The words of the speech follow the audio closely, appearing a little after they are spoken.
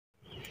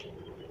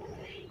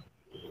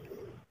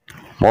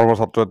মৰমৰ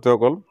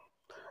ছাত্ৰ-ছাত্ৰীসকল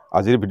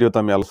আজিৰ ভিডিঅ'ত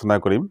আমি আলোচনা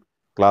কৰিম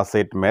class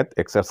 8 math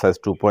exercise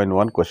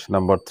 2.1 question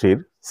number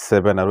 3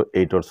 7 আৰু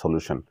 8 ৰ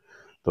সলিউশন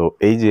তো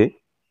এই যে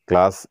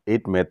ক্লাছ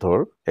 8 ম্যাথৰ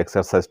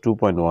এক্সাৰসাইজ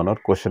 2.1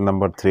 ৰ কোয়েশ্চন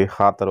নম্বৰ 3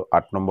 7 আৰু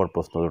 8 নম্বৰ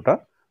প্ৰশ্ন দুটা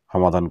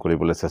সমাধান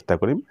কৰিবলৈ চেষ্টা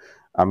কৰিম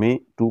আমি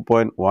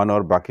 2.1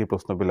 ৰ বাকি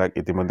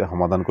প্ৰশ্নবিলাক ইতিমধ্যে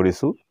সমাধান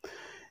কৰিছো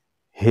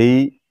হেই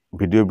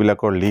ভিডিও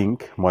বিলাকৰ লিংক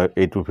মই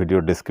এইটো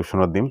ভিডিওৰ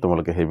ডেসক্ৰিপচনত দিম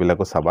তোমালোকে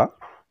হেইবিলাকো চাবা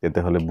তেতে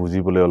হলে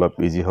বুজিবলৈ অলপ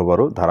ইজি হ'ব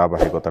আৰু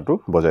ধাৰাবাহিকতাটো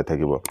বজাই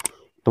থাকিব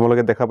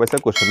তোমালোকে দেখা পাইছা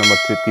কোয়েশ্চন নম্বৰ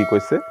 3 কি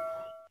কৈছে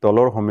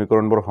তলৰ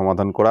সমীকৰণবোৰ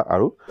সমাধান কৰা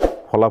আৰু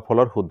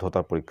ফলাফলৰ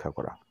শুদ্ধতা পৰীক্ষা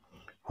কৰা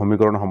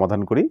সমীকৰণ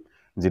সমাধান কৰি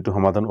যেটো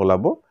সমাধান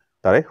ওলাব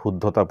তাৰে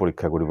শুদ্ধতা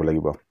পৰীক্ষা কৰিব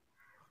লাগিব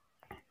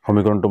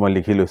সমীকৰণটো মই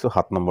লিখি লৈছো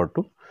 7 নম্বৰটো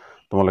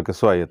তোমালোকে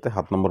চোৱা ইয়াতে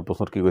 7 নম্বৰ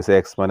প্ৰশ্নত কি কৈছে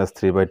x -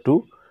 3/2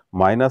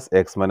 minus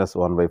x minus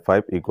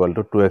 1/5 equal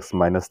to 2x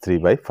minus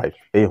 3/5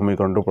 এই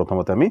সমীকৰণটো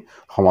প্ৰথমতে আমি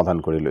সমাধান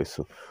কৰি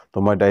লৈছো তো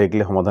মই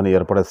ডাইৰেক্টলি সমাধান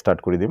ইয়াৰ পৰা স্টাৰ্ট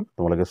কৰি দিম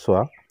তোমালোকে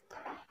চোৱা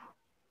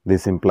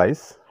this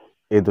implies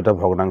এই দুটা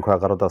ভগ্নাংশ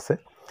আকাৰত আছে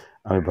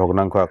আমি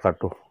ভগ্নাংশ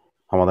আকাৰটো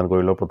সমাধান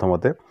কৰিলো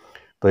প্ৰথমতে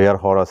তো ইয়াৰ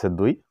হৰ আছে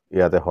 2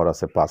 ইয়াতে হৰ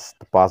আছে 5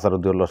 5 আৰু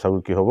 2 ৰ লসাগু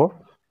কি হ'ব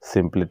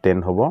সিম্পলি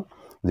 10 হ'ব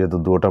যেটো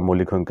দুটা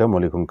মৌলিক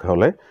সংখ্যা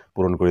হলে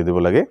পূৰণ কৰি দিব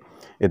লাগে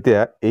এতিয়া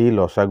এই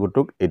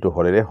লসাগুটুক এটো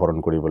হৰেৰে হৰণ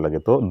কৰিব লাগে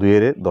তো 2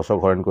 এৰে 10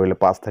 হৰণ কৰিলে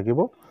 5 থাকিব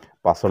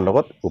 5 ৰ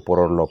লগত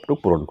ওপৰৰ লবটো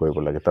পূৰণ কৰিব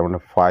লাগে তাৰ মানে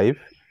 5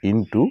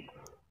 into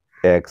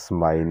x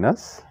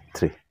minus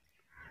 3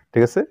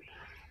 ঠিক আছে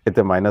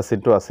এতে মাইনাস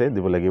ইনটু আছে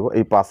দিব লাগিব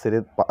এই 5 এৰে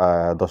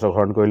 10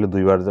 হৰণ কৰিলে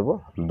 2 বাৰ যাব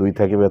 2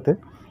 থাকিব এতে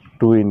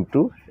 2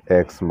 into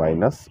x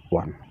minus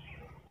 1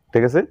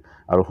 ঠিক আছে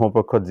আৰু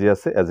সমপক্ষত যি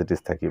আছে as it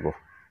is থাকিব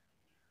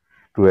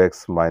 2x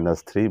minus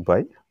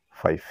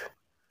 3/5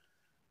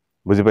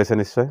 বুজি পাইছা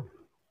নিশ্চয়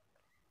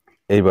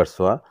এইবাৰ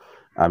সোয়া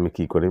আমি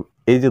কি কৰিম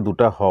এই যে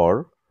দুটা হৰ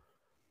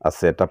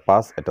আছে এটা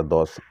 5 এটা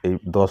 10 এই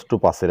 10 টু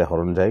 5 এৰে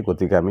হৰণ যায়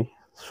গতিকে আমি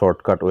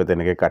শৰ্টকাট ওয়ে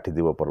তেনেকে কাটি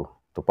দিব পাৰো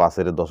তো 5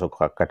 এৰে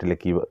 10 কাটিলে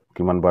কি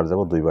কিমান বাৰ যাব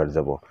 2 বাৰ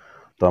যাব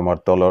তো আমাৰ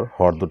তলৰ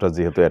হৰ দুটা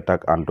যেহেতু এটাক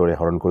আনটোৰে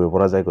হৰণ কৰিব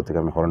পৰা যায় গতিকে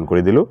আমি হৰণ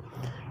কৰি দিলো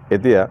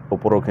এতিয়া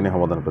ওপৰৰখিনি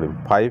সমাধান কৰিম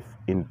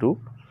 5 into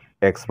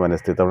x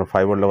minus 3 তাৰমানে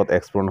 5 ৰ লগত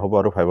x পূৰণ হ'ব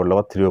আৰু 5 ৰ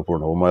লগত 3 ও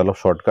পূৰণ হ'ব মই অলপ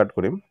শৰ্টকাট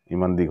কৰিম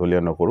ইমান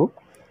দীঘলীয়া নকৰো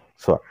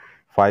সো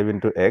 5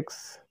 into x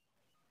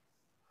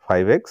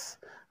 5x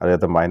আৰু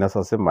এটা মাইনাস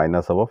আছে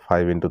মাইনাস হ'ব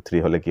 5 into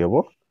 3 হলে কি হ'ব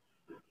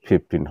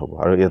 15 হ'ব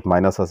আৰু ইয়াত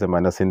মাইনাস আছে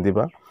মাইনাস চিন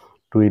দিবা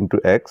 2 into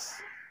x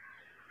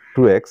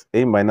 2x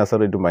এই মাইনাস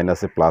আৰু এটো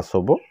মাইনাসে প্লাস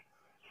হ'ব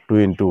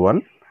 2 into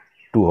 1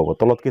 2 হ'ব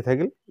তলত কি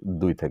থাকিল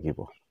 2 থাকিব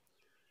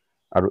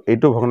আৰু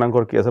এটো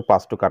ভগ্নাংকৰ কি আছে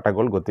 5 টো কাটা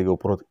গল গতিকে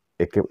ওপৰত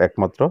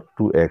একমাত্ৰ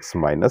 2x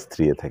minus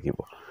 3 এ থাকিব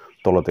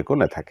তলতে কো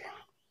নাথাকে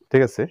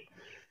ঠিক আছে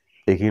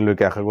এইখিনি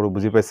লৈকে আশা কৰো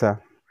বুজি পাইছা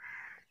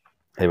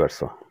এবাৰ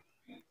সো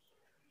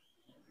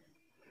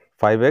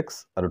 5x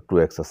আৰু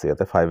 2x আছে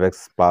ইয়াতে 5x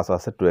প্লাস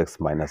আছে 2x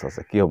মাইনাস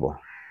আছে কি হ'ব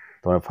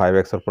তোমাৰ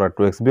 5x ৰ পৰা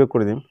 2x বিয়োগ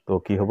কৰি দিম তো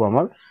কি হ'ব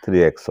আমাৰ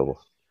 3x হ'ব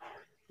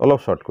অলপ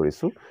শৰ্ট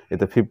কৰিছো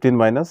এটা 15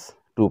 minus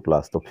 2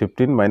 plus তো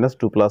 15 minus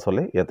 2 plus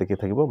হলে ইয়াতে কি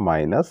থাকিব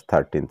minus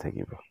 13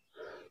 থাকিব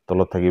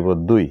তলত থাকিব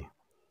 2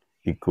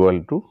 equal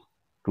to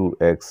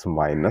 2x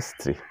minus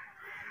 3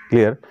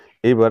 clear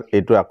এইবাৰ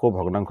এটো আকৌ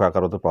ভগ্নাংশ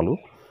আকাৰতে পালো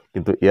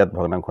কিন্তু ইয়াত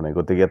ভগ্নাংশ নাই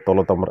গতিকে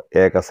তলত আমাৰ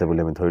 1 আছে বুলি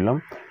আমি ধৰিলাম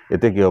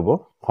এতে কি হ'ব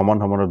সমান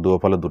সমানৰ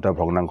দুফালে দুটা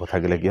ভগ্নাংশ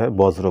থাকিলে কি হয়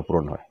বজ্ৰ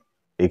পূৰণ হয়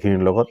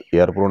এইখিনিৰ লগত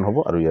ইয়াৰ পূৰণ হ'ব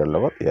আৰু ইয়াৰ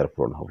লগত ইয়াৰ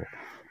পূৰণ হ'ব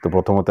তো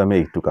প্ৰথমতে আমি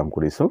এইটো কাম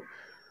কৰিছো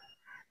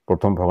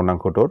প্ৰথম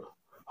ভগ্নাংশটোৰ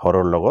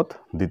হৰৰ লগত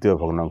দ্বিতীয়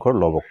ভগ্নাংশৰ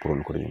লবক পূৰণ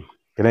কৰিম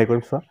কেনে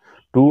কৰিম সা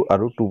 2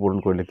 আৰু 2 পূৰণ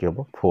কৰিলে কি হ'ব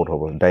 4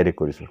 হ'ব ডাইৰেক্ট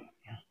কৰিছো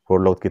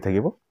 4 লগত কি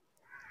থাকিব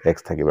x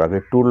থাকিব আৰু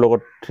 2 ৰ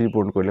লগত 3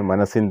 পূৰণ কৰিলে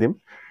মাইনাস চিন দিম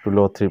 2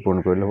 লগত 3 পূৰণ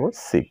কৰিলে হ'ব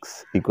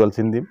 6 ইকুৱেল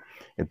চিন দিম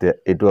এতিয়া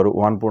এটো আৰু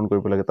 1 পূৰণ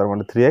কৰিব লাগে তাৰ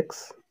মানে 3x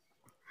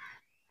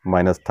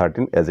minus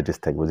 13 as it is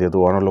থাকিব যেহেতু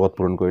 1 ৰ লগত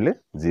পূৰণ কৰিলে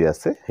যি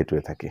আছে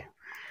হেতুৱে থাকে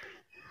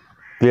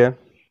ক্লিয়াৰ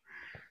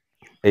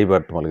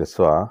এইবাৰ তোমালোকে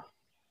চোৱা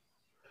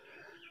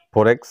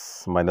 4x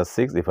minus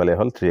 6 ইফালে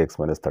হল 3x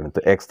minus 13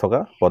 তো x থকা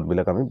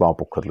পদবিলাক আমি বাও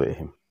পক্ষত লৈ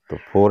আহিম তো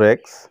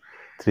 4x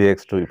 3x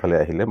to ইফালে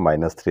আহিলে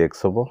minus 3x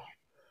হ'ব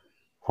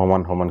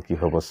সমান সমান কি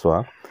হ'ব চোৱা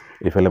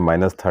ইফালে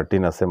minus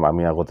 13 আছে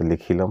আমি আগতে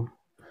লিখিলাম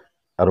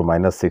আৰু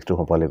minus 6 to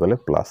হপালে গলে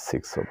plus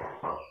 6 হ'ব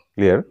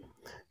ক্লিয়াৰ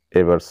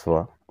এবাৰ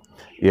চোৱা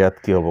ইয়াত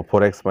কি হ'ব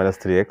 4x minus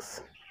 3x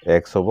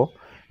x হ'ব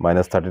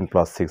minus 13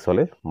 plus 6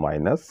 হলে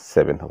minus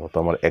 7 হ'ব তো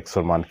আমাৰ x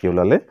ৰ মান কি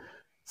ওলালে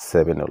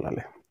 7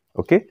 ওলালে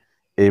ওকে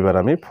এইবাৰ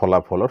আমি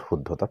ফলাফলৰ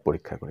শুদ্ধতা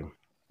পৰীক্ষা কৰিম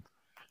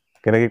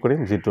কেনেকৈ কৰিম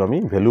যেটো আমি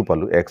ভ্যালু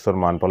পালো x ৰ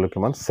মান পালো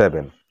কিমান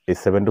 7 এই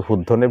 7 টো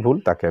শুদ্ধ নে ভুল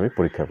তাকে আমি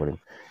পৰীক্ষা কৰিম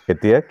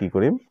এতিয়া কি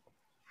কৰিম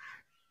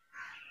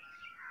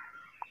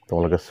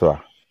তোমালোকে চোৱা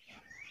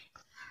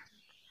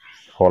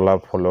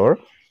ফলাফলৰ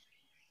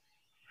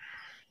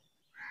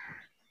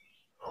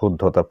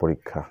শুদ্ধতা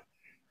পৰীক্ষা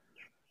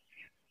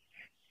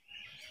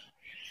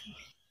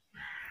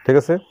ঠিক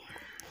আছে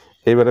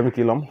এইবাৰ আমি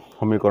কি লম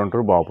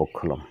সমীকৰণটোৰ বাও পক্ষ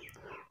লম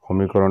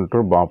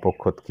সমীকৰণটোৰ বাও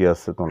পক্ষত কি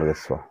আছে তোমালোকে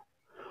চোৱা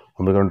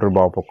সমীকৰণটোৰ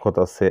বাও পক্ষত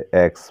আছে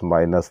x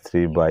minus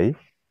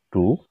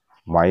 3/2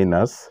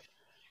 minus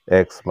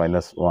x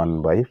minus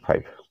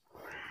 1/5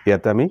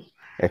 ইয়াতে আমি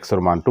xৰ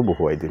মানটো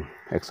বহুৱাই দিম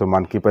xৰ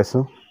মান কি পাইছো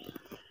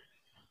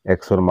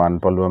xৰ মান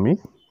পালো আমি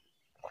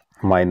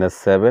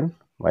 -7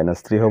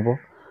 -3 হ'ব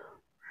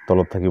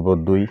তলত থাকিব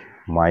 2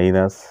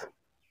 মাইনাস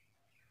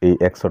এই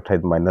xৰ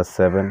ঠাইত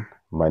 -7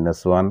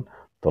 -1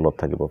 তলত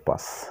থাকিব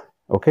 5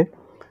 ওকে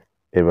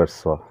এবাৰ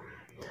চোৱা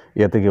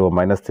ইয়াতে কি হ'ব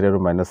 -3 আৰু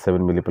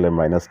 -7 মিলি পেলাই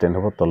 -10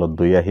 হ'ব তলত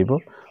 2 আহিব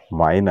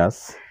মাইনাস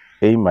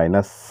এই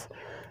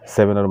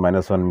 -7 আৰু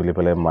 -1 মিলি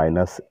পেলাই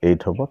 -8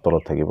 হ'ব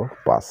তলত থাকিব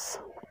 5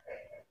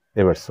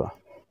 এবাৰ চোৱা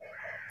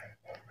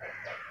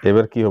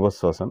এবাৰ কি হ'ব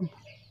চোৱাচোন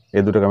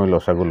এই দুটাক আমি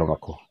লসাগু লম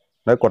আকৌ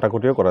না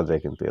কটাকটিও কৰা যায়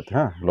কিন্তু ইয়াতে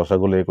হা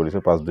লসাগু লৈ কৰিছো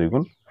 5 2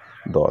 গুণ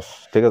 10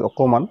 ঠিক আছে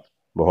অকমান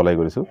বহলাই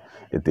কৰিছো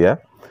এতিয়া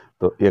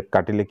তো এক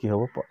কাটিলে কি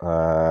হ'ব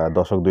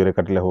 10ক 2 ৰে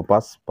কাটিলে হ'ব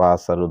 5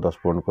 5 আৰু 10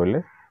 পূৰণ কৰিলে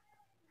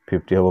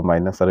 50 হ'ব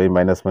মাইনাস আৰু এই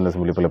মাইনাস মাইনাস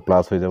মিলি পেলাই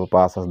প্লাস হৈ যাব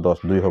 5 আৰু 10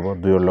 2 হ'ব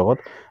 2 ৰ লগত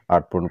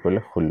 8 পূৰণ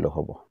কৰিলে 16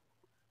 হ'ব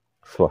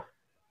চোৱা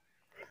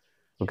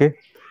ওকে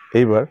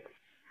এইবাৰ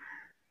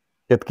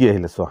ইয়াত কি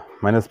আহিলে চোৱা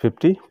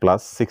 -50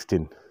 +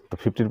 16 তো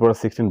 50 পৰা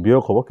 16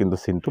 বিয়োগ হ'ব কিন্তু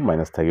চিনটো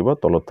মাইনাস থাকিব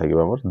তলত থাকিব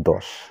আমাৰ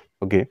 10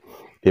 ওকে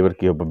এবাৰ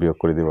কি হ'ব বিয়োগ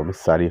কৰি দিব আমি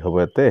 4 হ'ব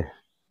ইয়াতে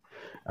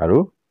আৰু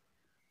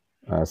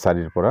 4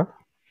 ৰ পৰা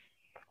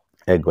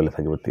 1 গলে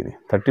থাকিব 3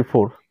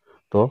 34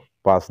 তো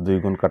 5 2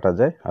 গুণ কাটা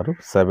যায় আৰু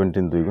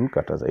 17 2 গুণ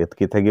কাটা যায় এত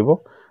কি থাকিব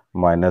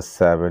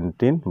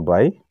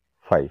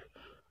 -17/5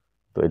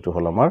 তো এটো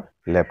হল আমাৰ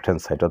লেফট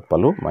হ্যান্ড সাইডত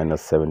পালো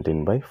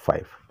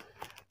 -17/5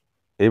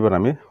 এইবাৰ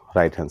আমি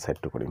ৰাইট হ্যান্ড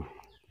সাইডটো কৰিম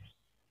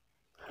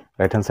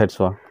right hand side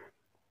soya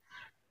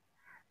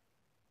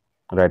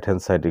right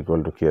hand side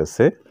equal to কি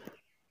আছে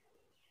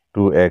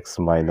 2x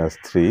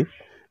 - 3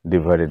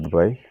 divided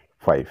by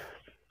 5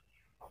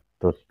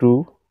 তো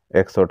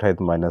 2x or ঠাইত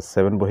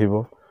 -7 বহিব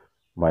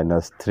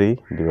 -3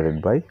 divided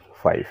by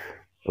 5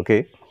 ওকে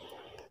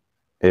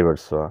এবাৰ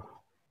সোয়া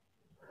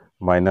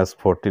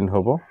 -14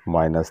 হ'ব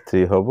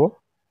 -3 হ'ব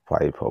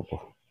 5 হ'ব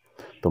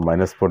তো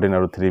 -14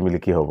 আৰু 3 মিলি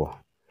কি হ'ব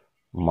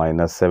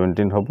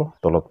 -17 হ'ব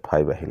তলত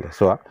 5 আহিলে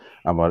সোয়া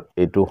আমাৰ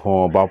এটো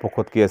বাও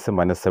পক্ষত কি আছে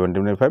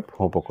 -17/5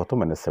 হো পক্ষতো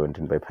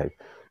 -17/5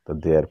 তো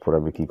therefore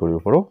আমি কি কৰিব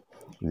পাৰো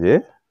যে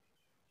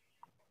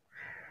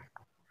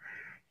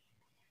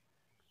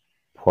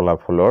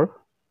ফলাফলৰ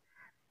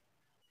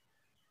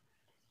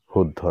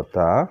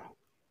শুদ্ধতা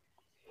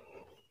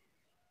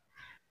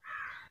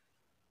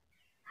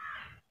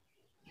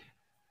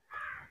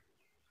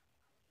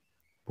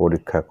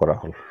পৰীক্ষা কৰা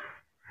হল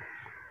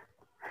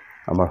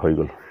আমাৰ হৈ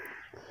গল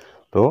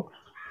তো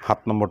 7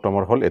 নম্বৰটো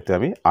আমাৰ হল এতিয়া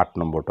আমি 8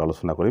 নম্বৰটো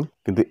আলোচনা কৰিম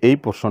কিন্তু এই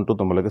প্ৰশ্নটো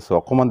তোমালোকে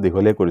অকমান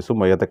দীঘলীয়া কৰিছো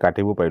মই ইয়াতে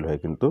কাটিব পাৰিলো হয়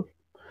কিন্তু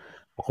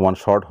অকমান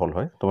শৰ্ট হল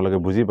হয় তোমালোকে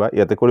বুজিবা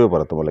ইয়াতে কৰিব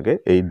পাৰা তোমালোকে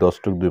এই 10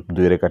 টো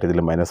 2 ৰে কাটি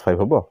দিলে -5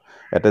 হ'ব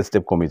এটা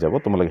স্টেপ কমি যাব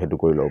তোমালোকে হেতু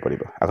কৰি লব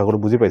পাৰিবা আশা কৰো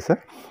বুজি পাইছা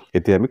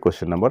এতিয়া আমি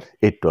কোৱেশ্চন নম্বৰ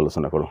 8 টো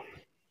আলোচনা কৰো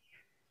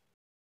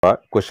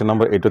কোৱেশ্চন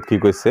নম্বৰ 8 ত কি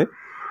কৈছে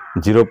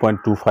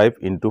 0.25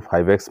 *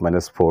 5x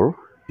 - 4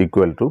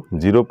 equal to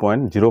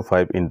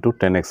 0.05 *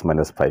 10x -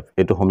 5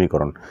 এটো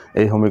সমীকৰণ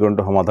এই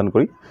সমীকৰণটো সমাধান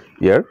কৰি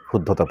ইয়াৰ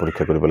শুদ্ধতা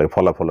পৰীক্ষা কৰিব লাগে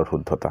ফলাফলৰ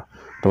শুদ্ধতা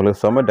তোমালোকে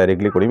সময়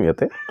ডাইৰেক্টলি কৰিম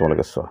ইয়াতে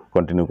তোমালোকে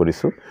কন্টিনিউ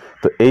কৰিছো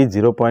তো এই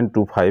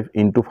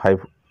 0.25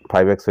 *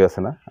 5x হৈ আছে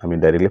না আমি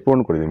ডাইৰেক্টলি পূৰণ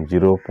কৰি দিম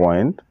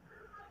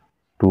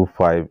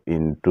 0.25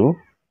 *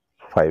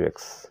 5x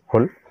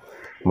হল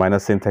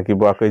মাইনাস চিন থাকিব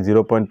আকৌ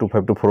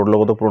 0.25 টো 4 ৰ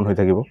লগতো পূৰণ হৈ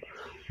থাকিব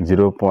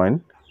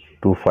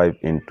 0.25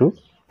 *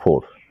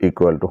 4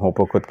 equal to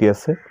হোপক্ষত কি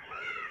আছে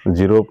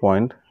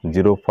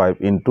 0.05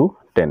 *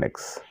 10x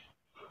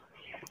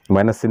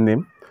minus in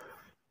name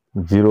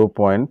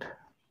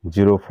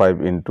 0.05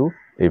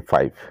 *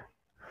 5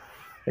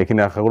 এখানে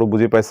আশা কৰো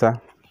বুজি পাইছা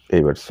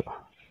এইবাৰ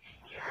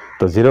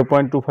তো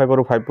 0.25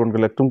 আৰু 5 পূৰণ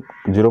কৰিলে তুমি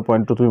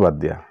 0.2 তুমি বাদ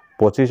দিয়া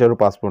 25 আৰু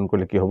 5 পূৰণ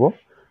কৰিলে কি হ'ব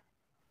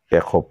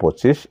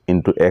 125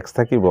 * x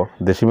থাকিব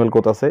ডেসিমেল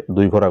কত আছে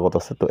 2 ঘৰ আগত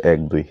আছে তো 1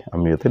 2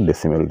 আমি এতে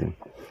ডেসিমেল দিম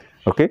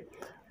ওকে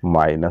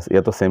মাইনাস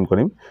এটো সেম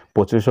কৰিম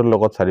 25 ৰ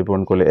লগত 4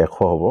 পূৰণ কৰিলে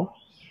 100 হ'ব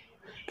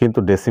কিন্তু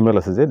ডেসিমেল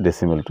আছে যে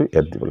ডেসিমেলটো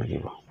এড দিব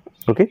লাগিব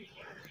ওকে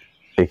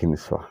এইখিনি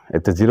সোয়া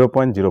এতে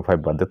 0.05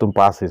 বাদ দে তুমি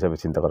 5 হিচাপে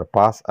চিন্তা কৰা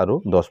 5 আৰু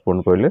 10 পূৰণ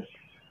কৰিলে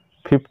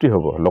 50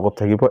 হ'ব লগত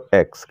থাকিব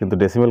x কিন্তু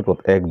ডেসিমেল কত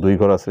 1 2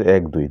 ঘৰ আছে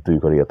 1 2 2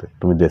 ঘৰ ইয়াতে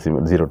তুমি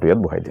ডেসিমেল 0 টো ইয়াত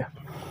বহাই দিয়া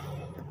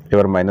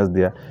এবাৰ মাইনাস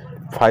দিয়া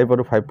 5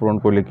 আৰু 5 পূৰণ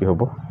কৰিলে কি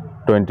হ'ব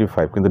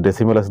 25 কিন্তু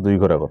ডেসিমেল আছে 2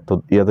 ঘৰ আগত তো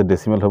ইয়াতে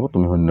ডেসিমেল হ'ব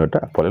তুমি শূন্যটা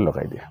পরে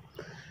লগাই দিয়া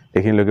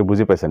এইখিনি লগে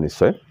বুজি পাইছা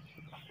নিশ্চয়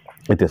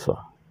এতিয়া সোয়া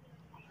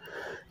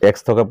x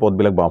থকা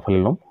পদবিলাক বাওঁফালে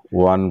লম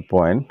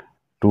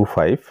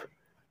 1.25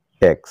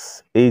 x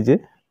এই যে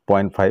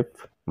 0.5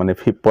 মানে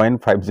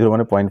 0.50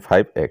 মানে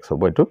 0.5 x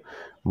হ'ব এটো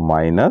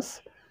মাইনাস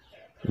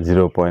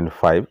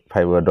 0.5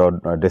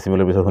 5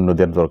 ডেসিমেলৰ পিছত শূন্য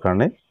দিয়াৰ দৰকাৰ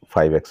নাই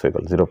 5x হৈ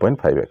গল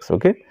 0.5x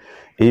ওকে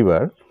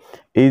এইবাৰ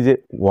এই যে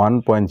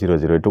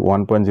 1.00 এটো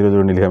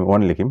 1.00 নিলে আমি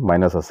 1 লিখিম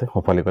মাইনাস আছে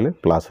হোফালে গলে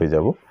প্লাস হৈ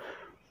যাব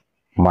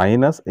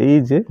মাইনাস এই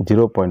যে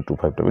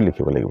 0.25 টো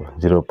লিখিব লাগিব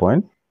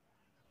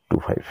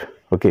 0.25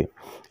 ওকে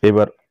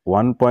এবাৰ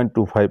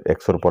 1.25x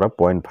ৰ পৰা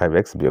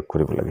 0.5x বিয়োগ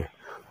কৰিব লাগে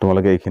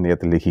তোমালোকে এইখিনি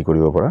ইয়াতে লিখি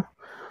কৰিব পাৰা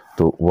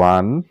তো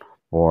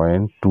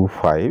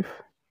 1.25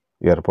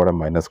 ইয়াৰ পৰা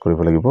মাইনাছ কৰিব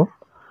লাগিব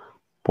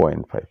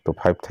 0.5 তো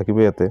 5 থাকিব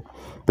ইয়াতে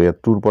তো ইয়াত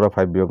 2 ৰ পৰা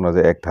 5 বিয়োগ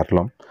নাযায় 1 ধাৰ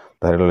ল'ম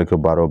ধাৰ লৈ লিখিব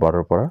 12 12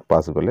 ৰ পৰা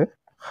 5 গলে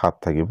 7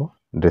 থাকিব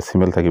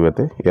ডেসিমেল থাকিব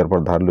ইয়াতে ইয়াৰ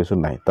পৰা ধাৰ লৈছো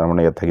নাই তাৰ মানে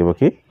ইয়াত থাকিব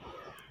কি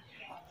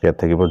ইয়াত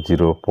থাকিব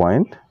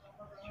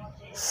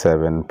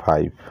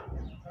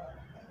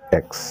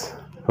 0.75x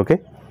ওকে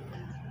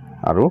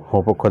আৰু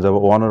হপক্ষ যাব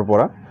 1 ৰ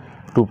পৰা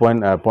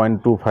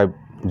 2.25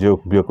 যোগ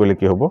বিয়োগ কৰিলে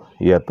কি হ'ব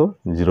ইয়াতো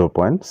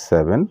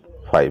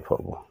 0.75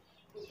 হ'ব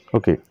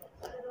ওকে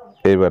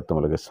এইবাৰ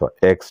তোমালোকে চোৱা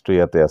x টো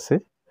ইয়াতে আছে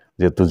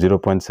যেটো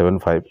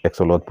 0.75 x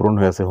ৰ লগত পূৰণ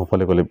হৈ আছে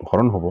হফালে গলে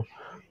হৰণ হ'ব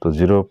তো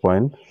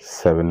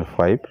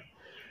 0.75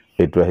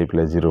 এইটো আহি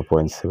প্লে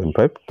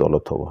 0.75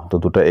 তলত হ'ব তো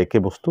দুটা একে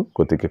বস্তু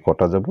গতিকে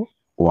কটা যাব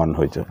 1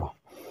 হৈ যাব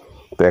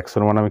তো x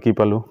ৰ মান আমি কি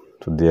পালো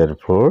তো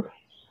therefore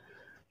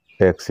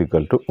x =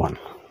 1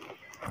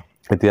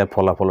 এতিয়া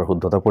ফলাফলৰ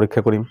শুদ্ধতা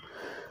পৰীক্ষা কৰিম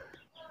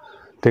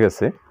ঠিক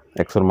আছে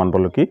x ৰ মান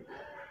পালো কি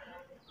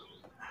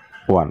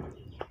 1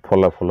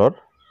 ফলাফলৰ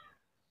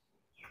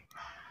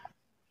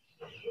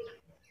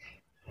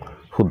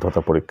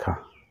শুদ্ধতা পৰীক্ষা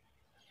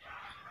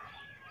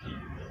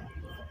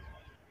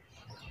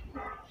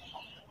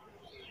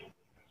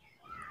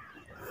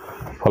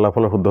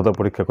ফলাফলৰ শুদ্ধতা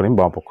পৰীক্ষা কৰিম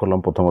বাম পক্ষ লম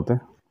প্ৰথমতে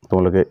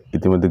তোমালোকে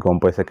ইতিমধ্যে গম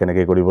পাইছা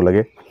কেনেকৈ কৰিব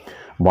লাগে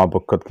বাম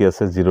পক্ষত কি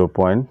আছে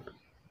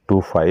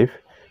 0.25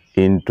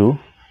 into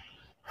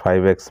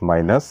 5x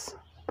minus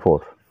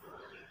 4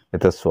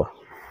 এটা চোৱা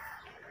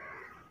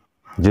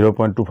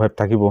 0.25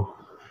 থাকিব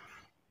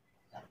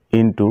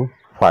into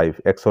 5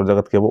 x ৰ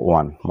জায়গাত কি হ'ব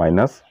 1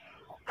 minus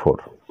 4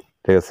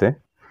 ঠিক আছে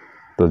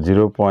তো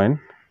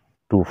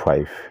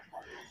 0.25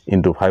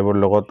 into 5 ৰ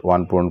লগত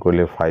 1 পূৰণ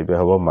কৰিলে 5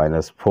 হ'ব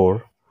 -4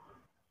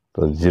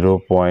 তো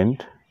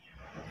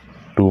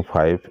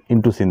 0.25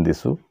 into sin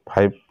দিছো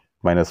 5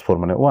 - 4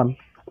 মানে 1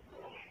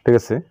 ঠিক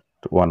আছে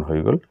তো 1 হৈ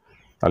গল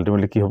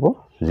আলটিমেটলি কি হ'ব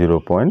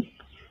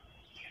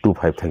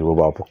 0.25 থাকিব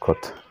বাও পক্ষত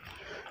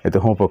এতে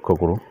হোম পক্ষ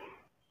কৰো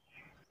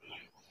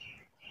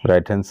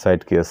রাইট হ্যান্ড সাইড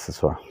কি আছে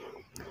সোয়া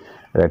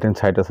রাইট হ্যান্ড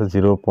সাইড আছে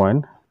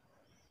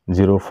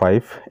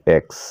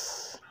 0.05x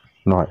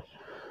নহয়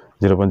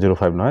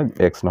 0.05 নহয়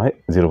x নহয়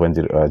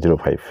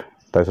 0.05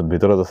 তাৰপিছত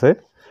ভিতৰত আছে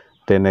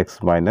 10x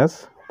 -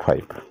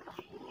 5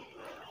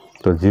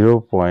 তো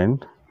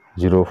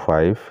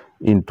 0.05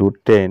 into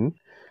 10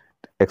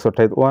 x অৰ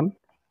ঠাইত 1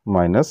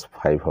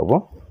 - 5 হ'ব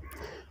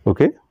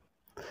ওকে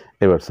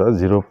এবাৰ সা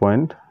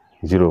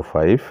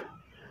 0.05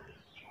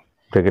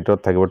 ব্র্যাকেটত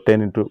থাকিব 10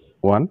 into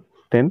 1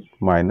 10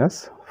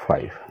 -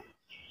 5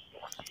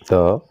 তো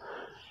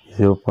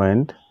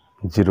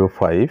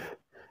 0.05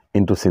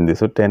 into sin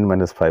দিছো 10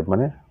 - 5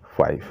 মানে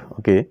 5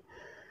 ওকে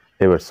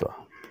এবাৰ সো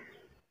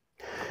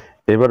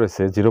এবাৰ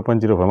আছে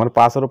 0.05 মানে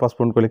 5 আৰু 5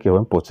 পূৰণ কৰিলে কি হ'ব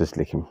 25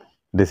 লিখিম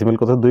ডেসিমেল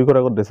কথা 2 কৰাৰ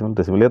আগত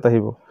ডেসিমেল এটা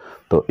আহিব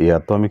তো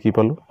ইয়াতো আমি কি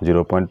পালো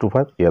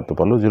 0.25 ইয়াতো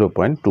পালো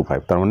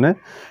 0.25 তাৰ মানে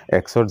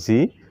x ৰ যি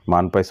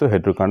মান পাইছো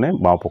হেতুৰ কাৰণে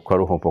বাও পক্ষ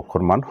আৰু সোঁ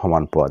পক্ষৰ মান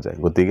সমান পোৱা যায়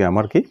গতিকে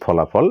আমাৰ কি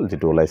ফলাফল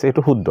যেটো ওলাইছে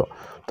এটো শুদ্ধ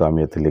তো আমি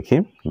এতে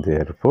লিখিম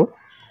therefore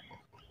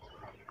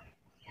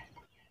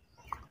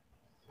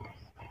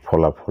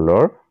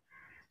ফলাফলৰ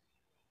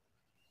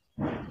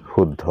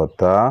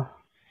শুদ্ধতা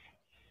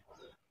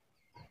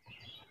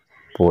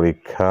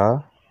পৰীক্ষা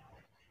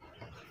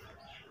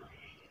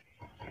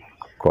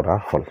কৰা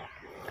হল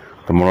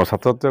তো মনৰ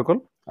ছাত্ৰসকল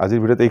আজিৰ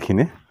ভিডিঅ'ত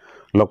এইখিনি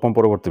লগ পাম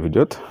পৰৱৰ্তী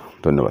ভিডিঅ'ত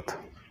ধন্যবাদ